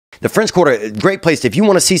The French Quarter, great place. If you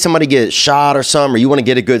want to see somebody get shot or something, or you want to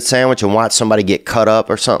get a good sandwich and watch somebody get cut up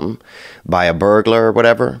or something by a burglar or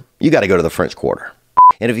whatever, you got to go to the French Quarter.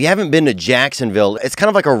 And if you haven't been to Jacksonville, it's kind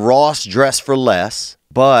of like a Ross dressed for less,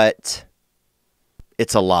 but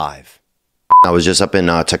it's alive. I was just up in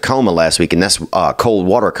Tacoma last week, and that's cold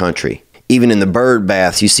water country. Even in the bird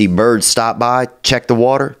baths, you see birds stop by, check the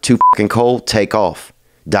water, too fucking cold, take off,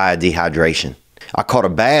 die of dehydration. I caught a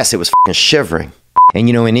bass, it was fucking shivering. And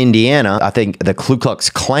you know, in Indiana, I think the Ku Klux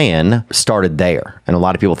Klan started there. And a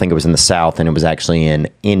lot of people think it was in the South, and it was actually in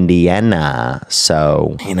Indiana.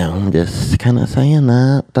 So, you know, I'm just kind of saying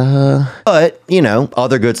that. But, you know,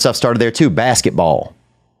 other good stuff started there too, basketball.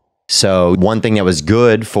 So one thing that was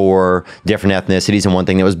good for different ethnicities and one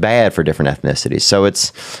thing that was bad for different ethnicities. So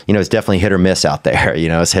it's, you know, it's definitely hit or miss out there. You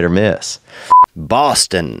know, it's hit or miss.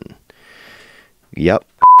 Boston. Yep.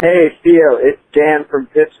 Hey, Theo, it's Dan from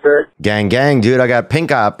Pittsburgh. Gang, gang, dude. I got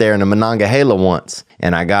pink eye up there in the Monongahela once.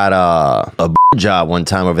 And I got a job one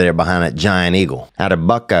time over there behind that giant eagle. Out of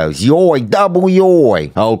Bucko's. Yoy, double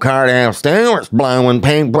yoy. Old car downstairs blowing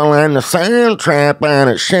people in the sand trap out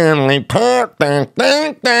at Shanley Park. Dang,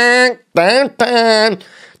 dang, dang, dang, dang.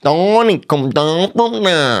 Don't come down from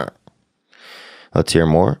there. Let's hear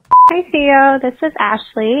more. Hi, Theo. This is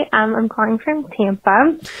Ashley. I'm calling from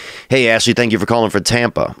Tampa. Hey, Ashley, thank you for calling for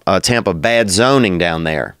Tampa. Tampa, bad zoning down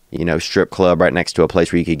there. You know, strip club right next to a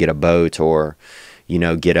place where you could get a boat or, you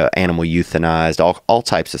know, get an animal euthanized, all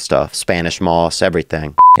types of stuff. Spanish moss,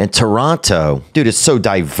 everything. And Toronto, dude, it's so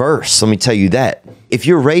diverse. Let me tell you that. If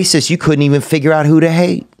you're racist, you couldn't even figure out who to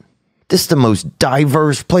hate. This is the most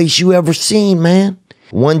diverse place you ever seen, man.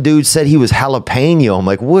 One dude said he was jalapeno. I'm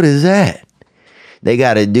like, what is that? They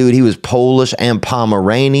got a dude, he was Polish and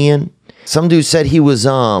Pomeranian. Some dude said he was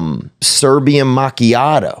Serbian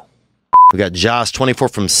macchiato. We got Josh 24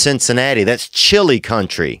 from Cincinnati. That's chili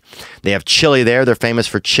country. They have chili there. They're famous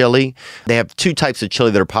for chili. They have two types of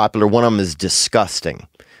chili that are popular. One of them is disgusting.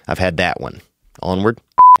 I've had that one. Onward.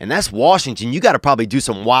 And that's Washington. You got to probably do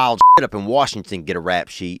some wild shit up in Washington to get a rap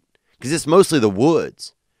sheet. Because it's mostly the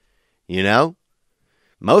woods. You know?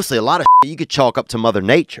 Mostly a lot of shit you could chalk up to Mother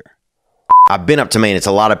Nature. I've been up to Maine. It's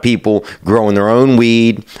a lot of people growing their own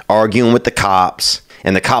weed, arguing with the cops,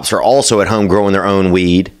 and the cops are also at home growing their own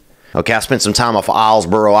weed. Okay, I spent some time off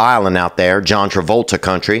Islesboro Island out there, John Travolta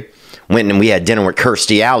country. Went and we had dinner with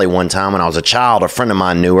Kirstie Alley one time when I was a child. A friend of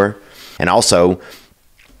mine knew her, and also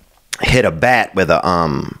hit a bat with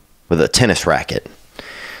a tennis racket.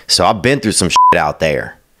 So I've been through some shit out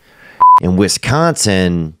there. In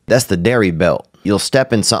Wisconsin, that's the dairy belt. You'll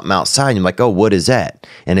step in something outside and you're like, oh, what is that?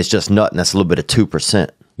 And it's just nut, and that's a little bit of 2%.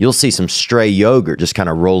 You'll see some stray yogurt just kind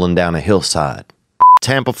of rolling down a hillside.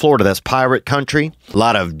 Tampa, Florida, that's pirate country. A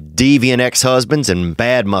lot of deviant ex-husbands and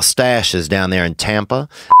bad mustaches down there in Tampa.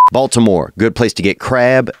 Baltimore, good place to get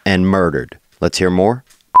crab and murdered. Let's hear more.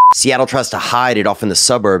 Seattle tries to hide it off in the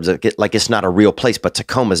suburbs like it's not a real place, but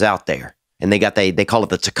Tacoma's out there. And they call it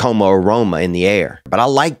the Tacoma aroma in the air. But I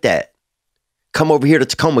like that. Come over here to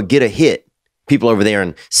Tacoma, get a hit. People over there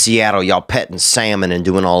in Seattle, y'all petting salmon and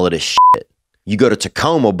doing all of this shit. You go to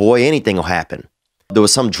Tacoma, boy, anything will happen. There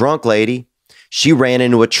was some drunk lady. She ran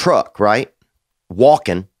into a truck, right?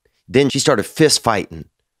 Walking. Then she started fist fighting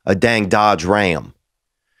a dang Dodge Ram.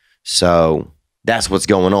 So that's what's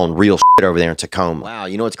going on. Real shit over there in Tacoma. Wow,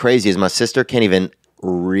 you know what's crazy is my sister can't even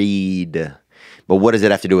read. But what does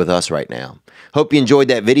it have to do with us right now? Hope you enjoyed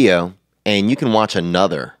that video. And you can watch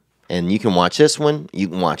another. And you can watch this one. You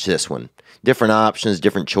can watch this one. Different options,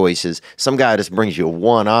 different choices. Some guy just brings you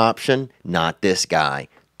one option. Not this guy.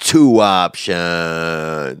 Two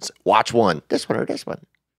options. Watch one. This one or this one.